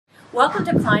Welcome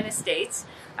to Klein Estates.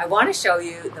 I want to show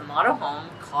you the model home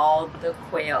called the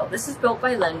Quail. This is built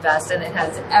by Linvest and it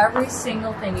has every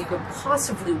single thing you could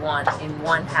possibly want in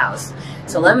one house.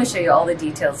 So let me show you all the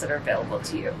details that are available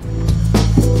to you.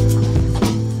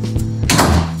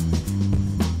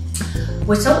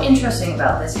 What's so interesting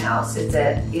about this house is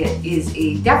that it is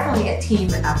definitely a team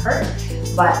effort,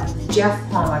 but Jeff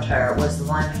Palmater was the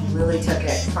one who really took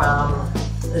it from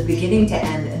the beginning to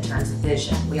end in terms of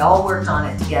vision. We all worked on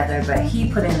it together, but he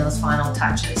put in those final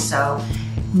touches. So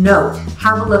note,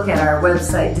 have a look at our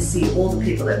website to see all the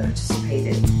people that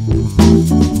participated.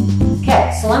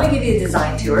 Okay, so let me give you a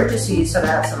design tour just so you sort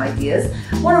of have some ideas.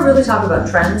 I want to really talk about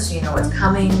trends so you know what's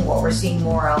coming, what we're seeing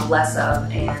more of, less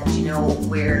of, and you know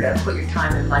where to put your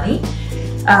time and money.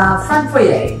 Front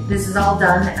foyer, this is all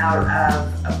done out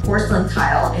of a porcelain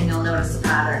tile, and you'll notice the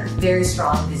pattern, very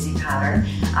strong busy pattern,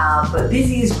 but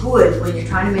busy is good when you're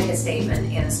trying to make a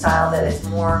statement in a style that is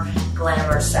more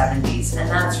glamour 70s, and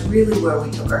that's really where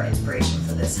we took our inspiration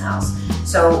for this house.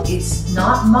 So it's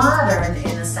not modern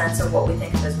in the sense of what we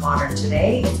think of as modern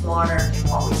today, it's modern in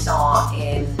what we saw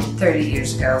in 30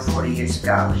 years ago, 40 years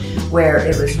ago, where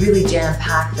it was really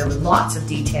jam-packed, there were lots of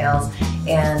details,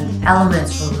 and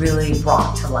elements were really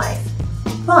brought to life.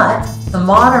 But the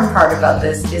modern part about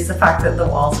this is the fact that the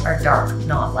walls are dark,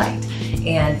 not light.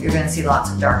 And you're going to see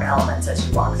lots of dark elements as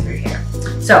you walk through here.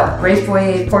 So, great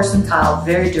foyer, porcelain tile,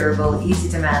 very durable, easy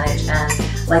to manage, and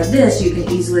like this, you can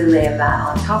easily lay a mat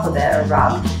on top of it, a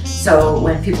rug. So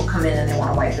when people come in and they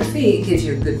want to wipe their feet, it gives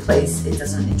you a good place. It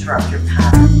doesn't interrupt your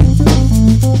pattern.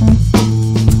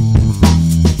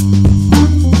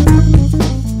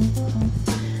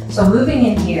 So moving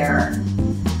in here,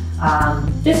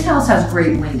 this house has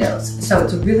great windows. So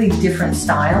it's a really different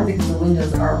style because the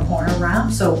windows are corner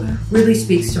wrap. So really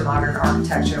speaks to modern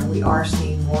architecture. We are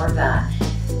seeing more of that.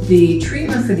 The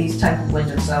treatment for these type of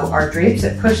windows though are drapes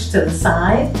that push to the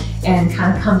side and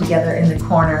kind of come together in the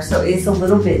corner. So it's a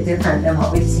little bit different than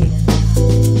what we've seen.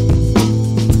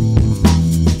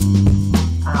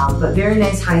 But very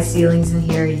nice high ceilings in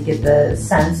here. You get the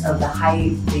sense of the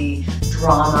height, the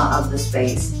drama of the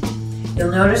space.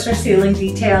 You'll notice our ceiling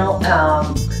detail,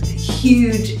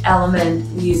 huge element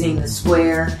using the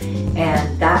square,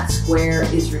 and that square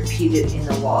is repeated in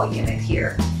the wall unit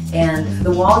here. And for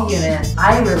the wall unit,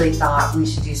 I really thought we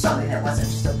should do something that wasn't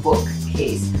just a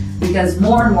bookcase, because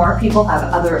more and more people have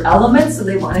other elements that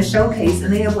they want to showcase,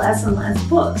 and they have less and less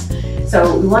books.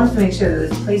 So we wanted to make sure there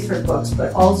was a place for books,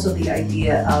 but also the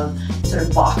idea of sort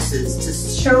of boxes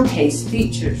to showcase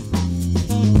features.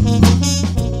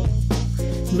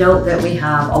 Note that we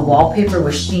have a wallpaper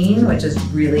with sheen, which is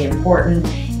really important,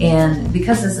 and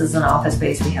because this is an office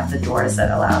space, we have the doors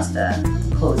that allow us to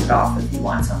close it off if you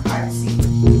want some privacy.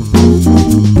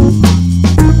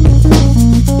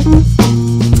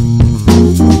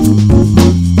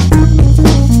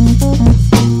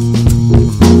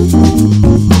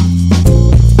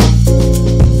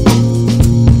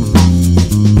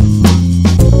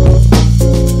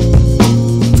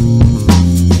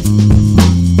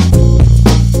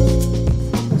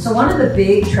 The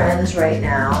big trends right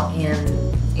now in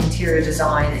interior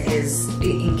design is,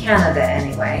 in Canada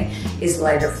anyway, is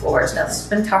lighter floors. Now this has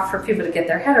been tough for people to get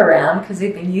their head around because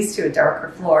they've been used to a darker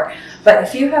floor. But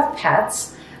if you have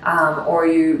pets or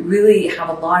you really have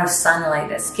a lot of sunlight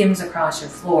that skims across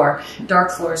your floor,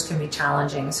 dark floors can be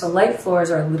challenging. So light floors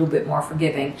are a little bit more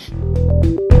forgiving.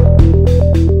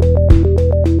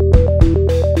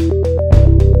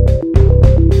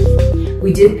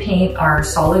 We did paint our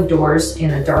solid doors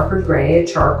in a darker gray, a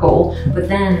charcoal, but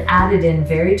then added in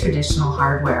very traditional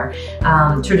hardware.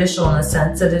 Traditional in the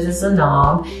sense that it is a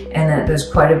knob and that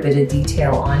there's quite a bit of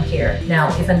detail on here. Now,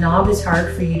 if a knob is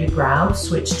hard for you to grab,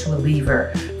 switch to a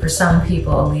lever. For some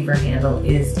people, a lever handle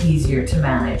is easier to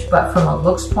manage, but from a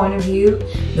looks point of view,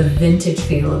 the vintage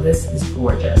feel of this is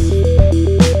gorgeous. I'm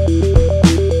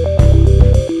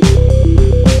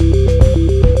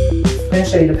going to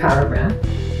show you the powder room.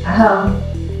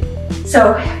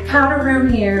 So powder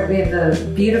room here, we have the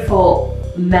beautiful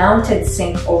mounted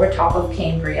sink over top of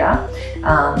Cambria.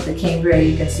 The Cambria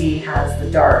you can see has the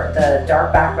dark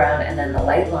background and then the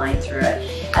light line through it.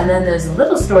 And then there's a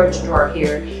little storage drawer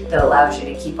here that allows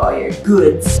you to keep all your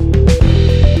goods.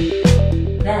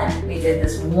 Then we did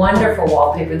this wonderful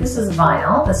wallpaper. This is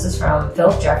vinyl. This is from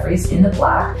Philip Jeffries in the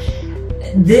black.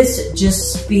 This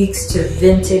just speaks to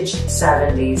vintage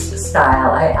 70s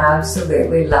style. I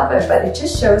absolutely love it, but it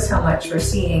just shows how much we're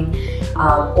seeing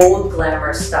old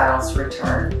glamour styles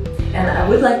return. And I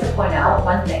would like to point out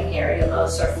one thing here. You'll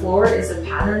notice our floor is a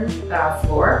patterned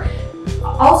floor,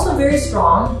 also very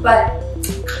strong, but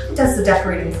does the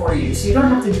decorating for you, so you don't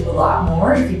have to do a lot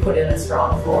more if you put in a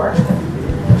strong floor.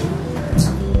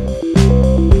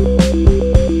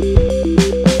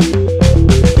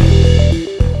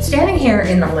 Standing here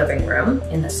in the living room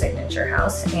in the signature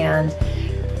house, and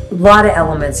a lot of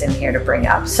elements in here to bring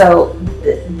up. So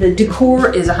the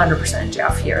decor is 100%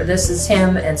 Jeff here. This is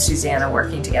him and Susanna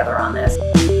working together on this.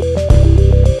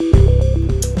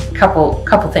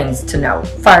 Couple things to note.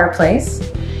 Fireplace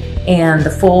and the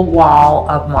full wall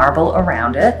of marble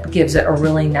around it gives it a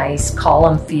really nice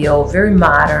column feel, very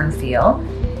modern feel.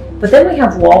 But then we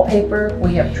have wallpaper,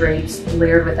 we have drapes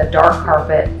layered with a dark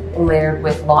carpet, layered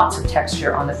with lots of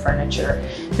texture on the furniture.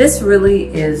 This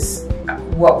really is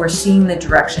what we're seeing the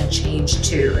direction change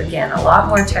to. Again, a lot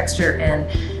more texture and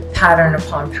pattern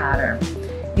upon pattern.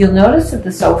 You'll notice that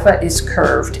the sofa is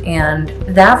curved, and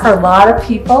that for a lot of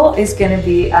people is going to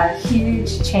be a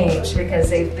huge change because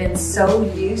they've been so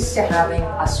used to having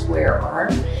a square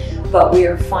arm, but we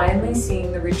are finally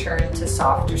seeing the return to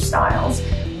softer styles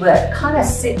that kind of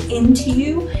sit into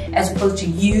you as opposed to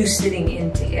you sitting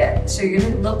into it. So you're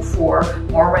going to look for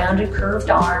more rounded curved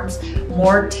arms,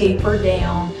 more taper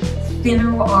down,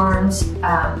 thinner arms.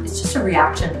 It's just a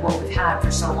reaction to what we've had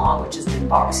for so long, which has been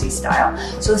boxy style.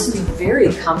 So this is a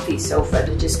very comfy sofa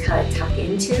to just kind of tuck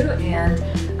into and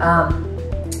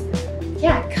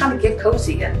yeah, kind of get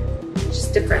cozy and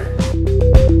just different.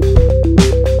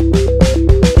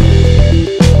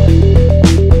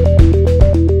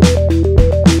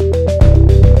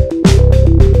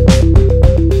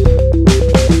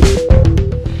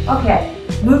 Okay,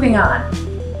 moving on.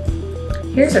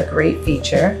 Here's a great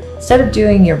feature. Instead of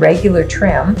doing your regular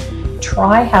trim,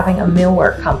 try having a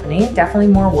millwork company. Definitely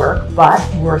more work, but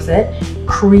worth it.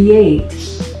 Create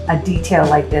a detail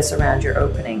like this around your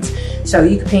openings. So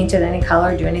you can paint it any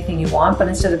color, do anything you want, but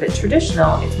instead of it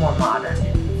traditional, it's more modern.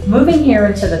 Moving here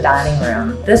into the dining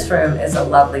room, this room is a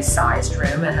lovely sized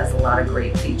room. It has a lot of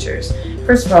great features.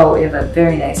 First of all, we have a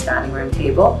very nice dining room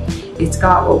table. It's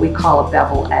got what we call a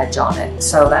bevel edge on it.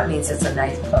 So that means it's a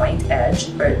knife point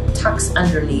edge, but it tucks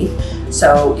underneath.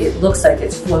 So it looks like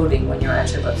it's floating when you're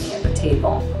actually looking at the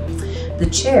table. The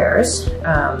chairs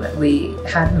we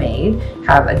had made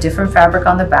have a different fabric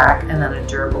on the back and then a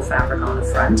durable fabric on the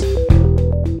front.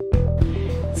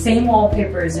 Same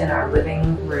wallpaper as in our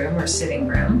living room or sitting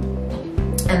room,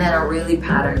 and then a really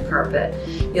patterned carpet.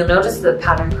 You'll notice the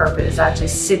patterned carpet is actually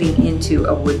sitting into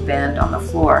a wood band on the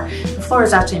floor. The floor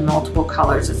is actually multiple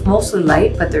colors. It's mostly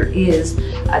light, but there is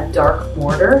a dark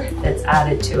border that's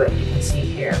added to it. You can see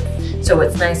here. So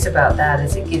what's nice about that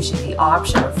is it gives you the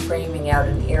option of framing out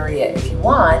an area if you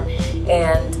want,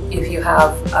 and if you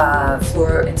have a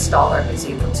floor installer who's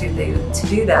able to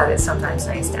do that, it's sometimes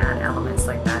nice to add elements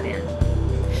like that in.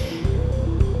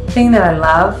 The thing that I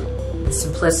love, the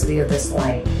simplicity of this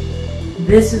light.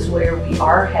 This is where we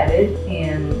are headed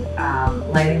in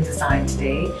lighting design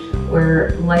today,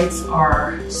 where lights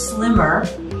are slimmer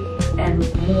and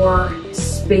more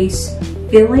space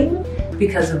filling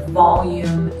because of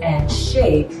volume and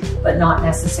shape, but not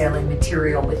necessarily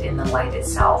material within the light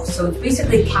itself. So it's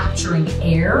basically capturing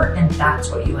air, and that's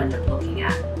what you end up looking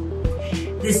at.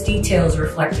 This detail is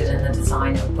reflected in the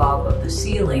design above of the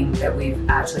ceiling that we've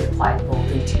actually applied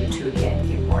molding to again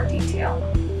give more detail.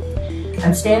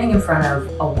 I'm standing in front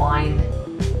of a wine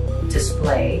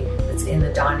display that's in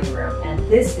the dining room, and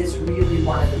this is really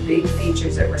one of the big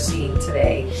features that we're seeing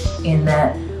today, in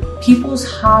that people's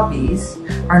hobbies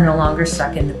are no longer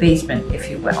stuck in the basement,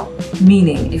 if you will.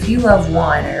 Meaning, if you love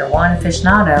wine or you're a wine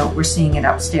aficionado, we're seeing it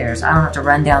upstairs. I don't have to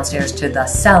run downstairs to the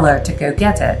cellar to go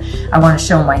get it. I want to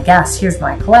show my guests, here's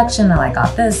my collection, and I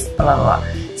got this, blah, blah,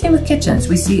 blah. Same with kitchens.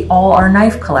 We see all our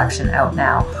knife collection out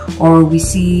now, or we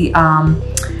see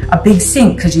a big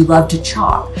sink because you love to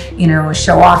chop, you know,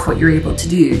 show off what you're able to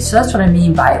do. So that's what I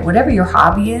mean by it. Whatever your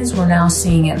hobby is, we're now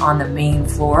seeing it on the main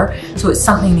floor. So it's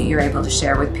something that you're able to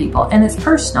share with people, and it's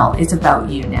personal. It's about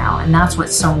you now, and that's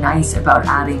what's so nice about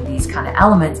adding these kind of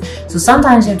elements. So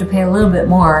sometimes you have to pay a little bit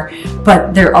more,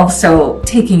 but they're also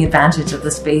taking advantage of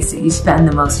the space that you spend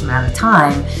the most amount of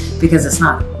time, because it's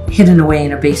not hidden away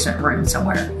in a basement room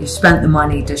somewhere. You spent the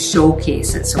money to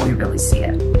showcase it so we really see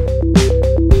it.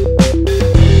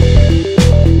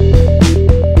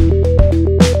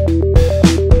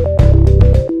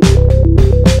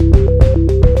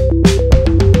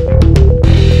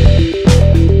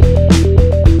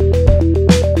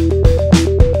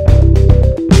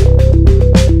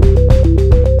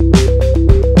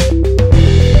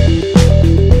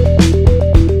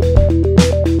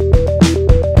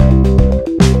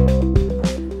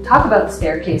 Talk about the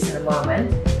staircase in a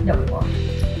moment. No, we won't.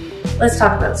 Let's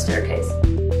talk about the staircase.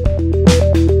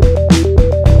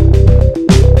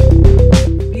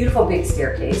 beautiful big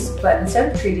staircase, but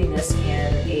instead of treating this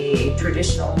in a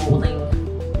traditional molding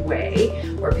way,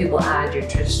 where people add your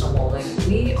traditional molding,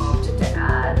 we opted to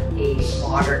add a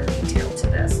modern detail to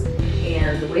this.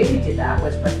 And the way we did that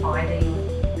was by finding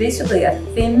basically a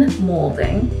thin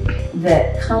molding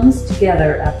that comes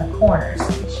together at the corners.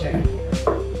 Let me show you.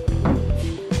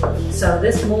 So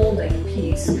this molding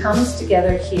piece comes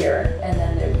together here, and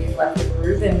then we've left a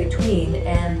groove in between,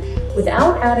 and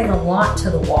without adding a lot to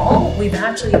the wall, we've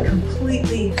actually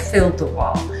completely filled the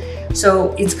wall.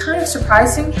 So it's kind of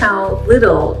surprising how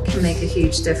little can make a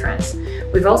huge difference.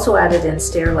 We've also added in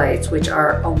stair lights, which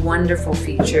are a wonderful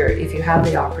feature if you have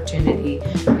the opportunity,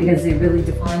 because they really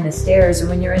define the stairs. And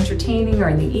when you're entertaining or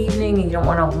in the evening and you don't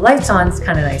want all the lights on, it's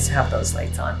kind of nice to have those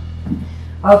lights on.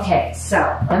 Okay,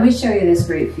 so let me show you this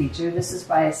great feature. This is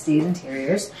by Estate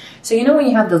Interiors. So you know when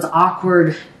you have those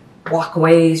awkward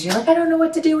walkways, you're like, I don't know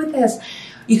what to do with this.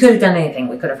 You could have done anything.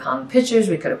 We could have hung pictures,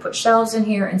 we could have put shelves in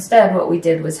here. Instead, what we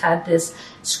did was had this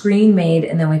screen made,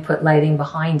 and then we put lighting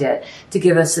behind it to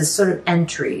give us this sort of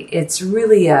entry. It's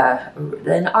really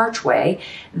an archway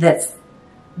that's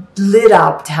lit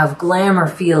up to have glamour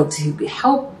feel, to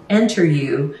help enter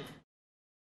you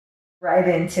right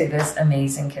into this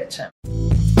amazing kitchen.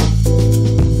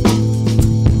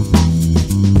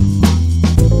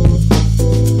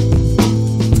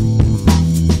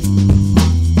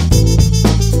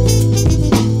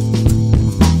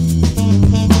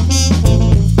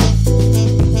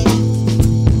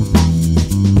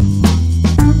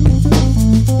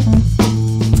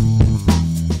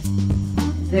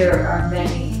 There are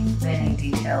many, many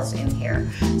details in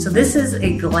here. So this is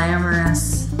a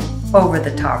glamorous,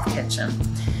 over-the-top kitchen.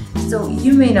 So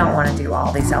you may not want to do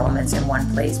all these elements in one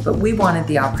place, but we wanted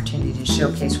the opportunity to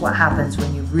showcase what happens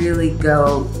when you really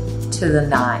go to the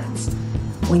nines,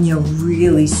 when you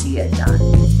really see it done.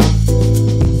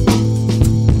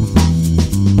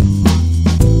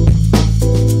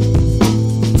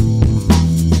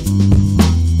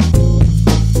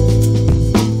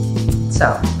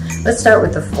 So let's start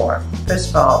with the floor.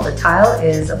 First of all, the tile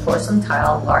is a porcelain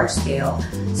tile, large scale,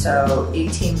 so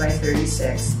 18 by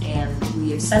 36, and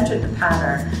we have centered the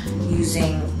pattern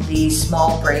using these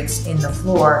small breaks in the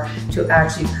floor to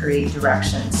actually create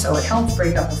direction. So it helps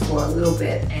break up the floor a little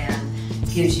bit and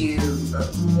gives you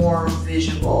a more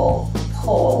visual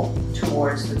pull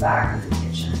towards the back of the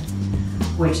kitchen,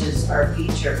 which is our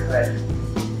feature hood.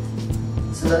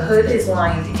 So the hood is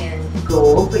lined in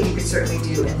gold, but you could certainly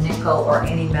do a nickel or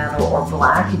any metal or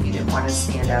black if you didn't want to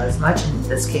stand out as much. In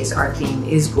this case, our theme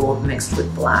is gold mixed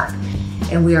with black.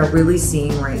 And we are really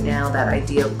seeing right now that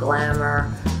idea of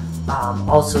glamour,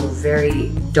 also very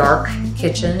dark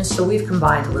kitchen. So we've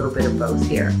combined a little bit of both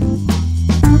here.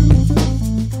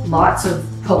 Lots of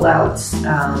pull-outs.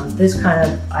 This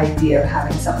kind of idea of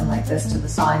having something like this to the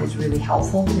side is really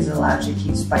helpful because it allows you to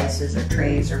keep spices or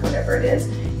trays or whatever it is.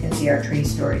 You can see our tray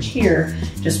storage here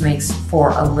just makes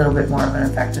for a little bit more of an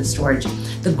effective storage.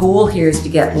 The goal here is to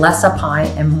get less up high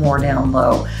and more down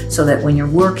low so that when you're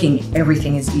working,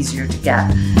 everything is easier to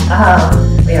get.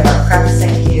 We have our prep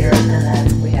sink here, and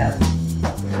then we have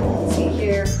sink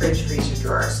here, fridge, freezer,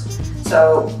 drawers.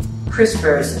 So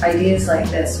crispers, ideas like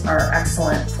this are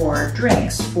excellent for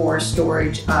drinks, for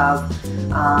storage of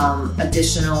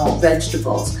additional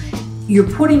vegetables. You're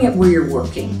putting it where you're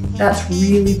working. That's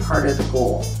really part of the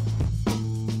goal.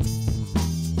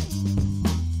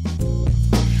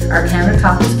 Our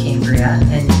countertop is Cambria,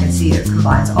 and you can see it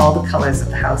combines all the colors of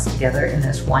the house together in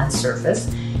this one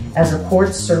surface. As a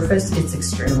quartz surface, it's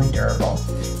extremely durable.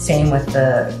 Same with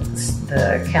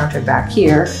the counter back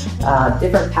here,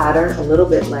 different pattern, a little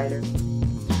bit lighter.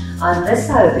 On this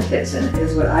side of the kitchen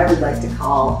is what I would like to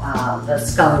call the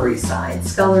scullery side.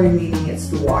 Scullery meaning it's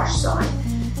the wash side.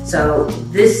 So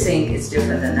this sink is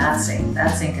different than that sink.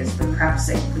 That sink is the prep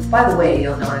sink, which by the way,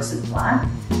 you'll notice is black.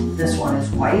 This one is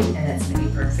white, and it's the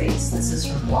apron face. This is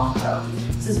from Blanco.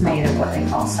 This is made of what they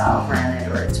call style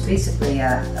granite, or it's basically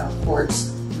a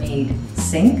quartz made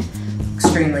sink,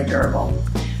 extremely durable.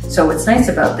 So what's nice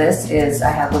about this is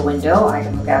I have a window. I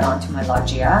can look out onto my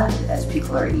loggia as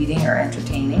people are eating or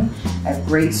entertaining. I have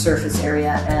great surface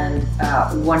area and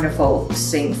wonderful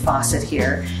sink faucet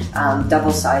here.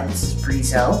 Double side, this is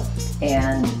Brizo.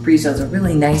 And Brizo is a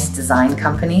really nice design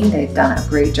company. They've done a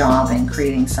great job in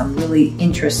creating some really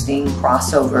interesting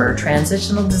crossover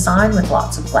transitional design with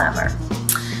lots of glamour.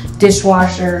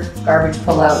 Dishwasher, garbage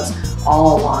pullouts,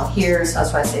 all along here. So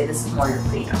that's why I say this is more your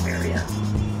cleanup area.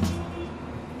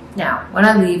 Now, when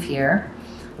I leave here,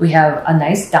 we have a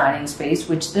nice dining space,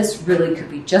 which this really could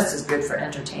be just as good for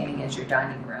entertaining as your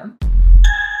dining room.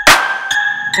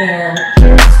 And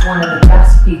here's one of the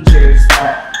best features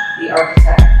that the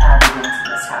architect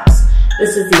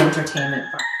This is the entertainment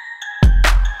bar.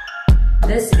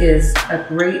 This is a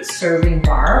great serving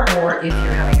bar, or if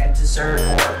you're having a dessert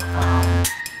or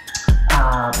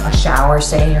a shower,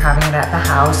 say you're having it at the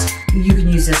house, you can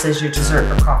use this as your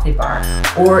dessert or coffee bar.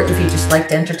 Or if you just like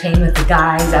to entertain with the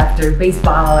guys after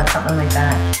baseball or something like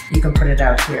that, you can put it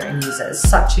out here and use it as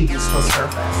such a useful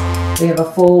surface. We have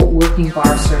a full working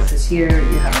bar surface here.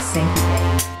 You have a sink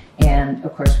again, and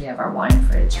of course we have our wine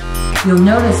fridge. You'll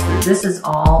notice that this is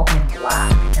all in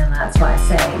black, and that's why I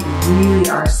say you really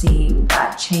are seeing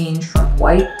that change from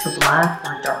white to black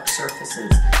or dark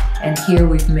surfaces. And here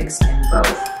we've mixed in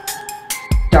both.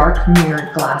 Dark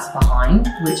mirrored glass behind,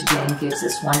 which again gives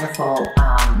this wonderful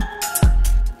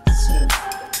sort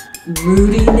of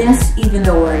moodiness. Even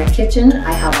though we're in a kitchen,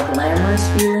 I have a glamorous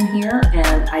feel in here,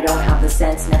 and I don't have the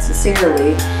sense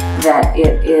necessarily that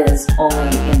it is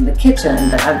only in the kitchen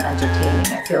that I'm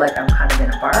entertaining. I feel like I'm kind of in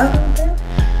a bar a little bit.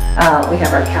 We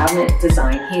have our cabinet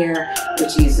design here,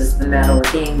 which uses the metal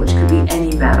again, which could be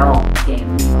any metal.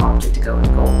 Again, we've opted to go with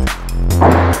gold.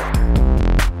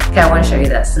 Okay, I want to show you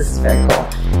this. This is very cool.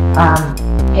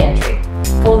 Pantry.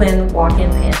 Pull-in, walk-in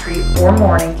pantry or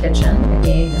morning kitchen.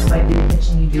 Again, this might be the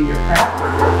kitchen you do your prep.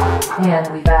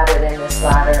 And we've added in this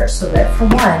ladder so that for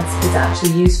once it's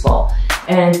actually useful.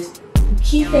 And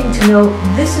key thing to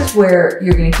note, this is where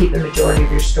you're going to keep the majority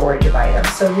of your storage of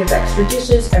items. So if you have extra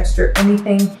dishes, extra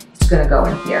anything, it's going to go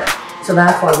in here. So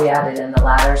that's why we added in the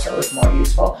ladder, so it was more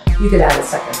useful. You could add a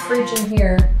second fridge in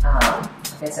here.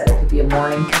 Like I said, it could be a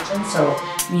morning kitchen, so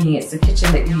meaning it's the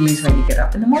kitchen that you use when you get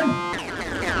up in the morning.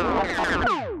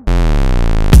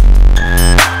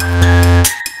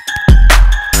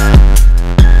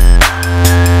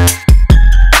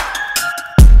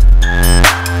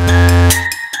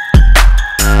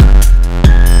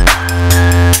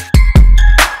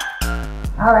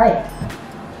 All right,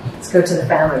 let's go to the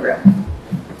family room.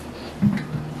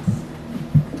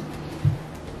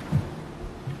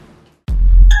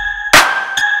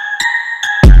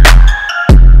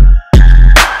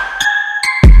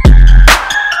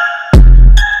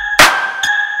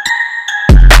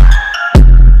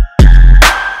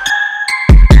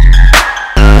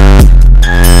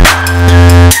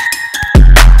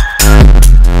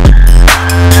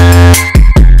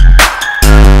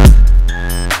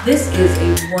 This is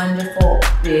a wonderful,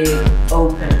 big,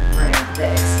 open room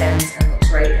that extends and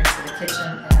looks right into the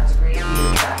kitchen. It has a great view of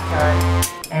the backyard,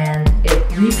 and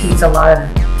it repeats a lot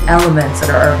of elements that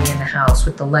are already in the house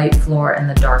with the light floor and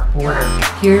the dark border.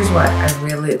 Here's what I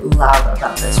really love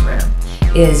about this room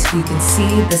is you can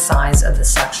see the size of the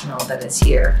sectional that is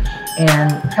here.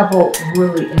 And a couple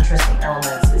really interesting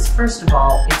elements is, first of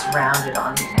all, it's rounded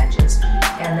on the edges.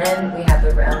 And then we have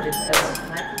the rounded pillows.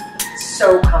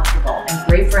 So comfortable and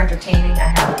great for entertaining.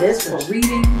 I have this for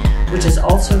reading, which is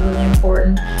also really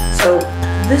important. So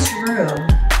this room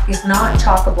is not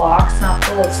chock-a-block, it's not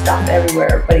full of stuff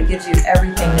everywhere, but it gives you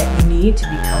everything that you need to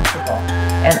be comfortable.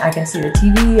 And I can see the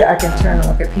TV, I can turn and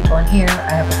look at people in here.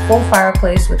 I have a full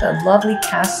fireplace with a lovely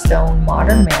cast stone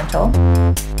modern mantle.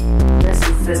 This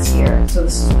is this here, so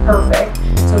this is perfect.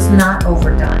 So it's not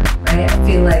overdone, right? I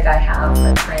feel like I have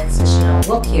a transitional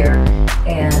look here,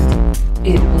 and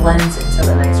it blends into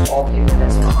the nice wallpaper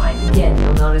that's behind. Again,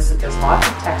 you'll notice that there's lots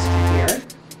of texture here.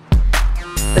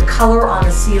 The color on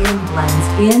the ceiling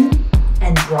blends in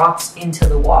and drops into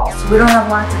the wall. So we don't have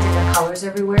lots of different colors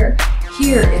everywhere.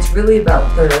 Here, it's really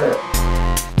about the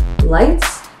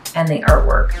lights and the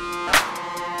artwork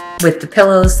with the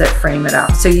pillows that frame it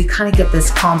up. So you kind of get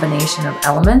this combination of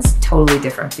elements, totally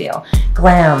different feel.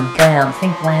 Glam,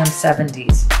 think glam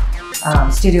 70s.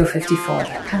 Studio 54,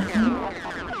 that kind of thing.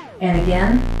 And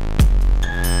again,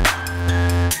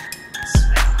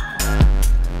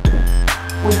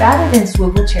 we've added in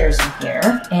swivel chairs in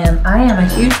here, and I am a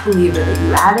huge believer that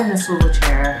you add in a swivel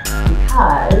chair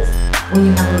because when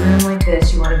you have a room like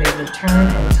this, you want to be able to turn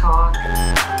and talk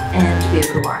and to be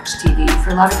able to watch TV.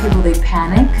 For a lot of people, they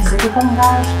panic because they think, oh my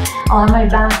gosh, I'll have my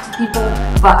back to people,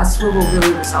 but a swivel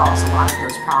really resolves a lot of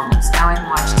those problems. Now I can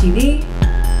watch TV,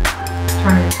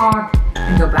 turn and talk,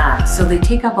 and go back. So they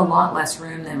take up a lot less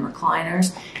room than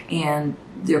recliners, and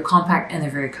they're compact and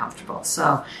they're very comfortable.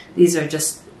 So these are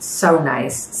just so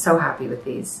nice, so happy with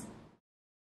these.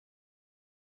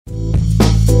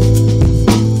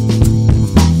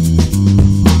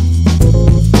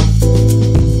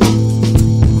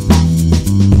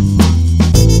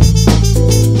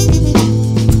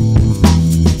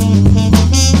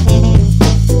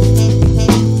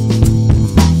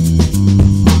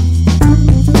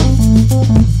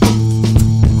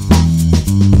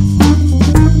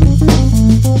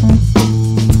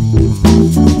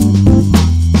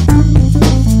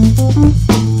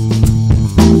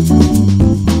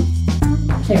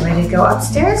 go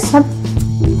upstairs? Yep.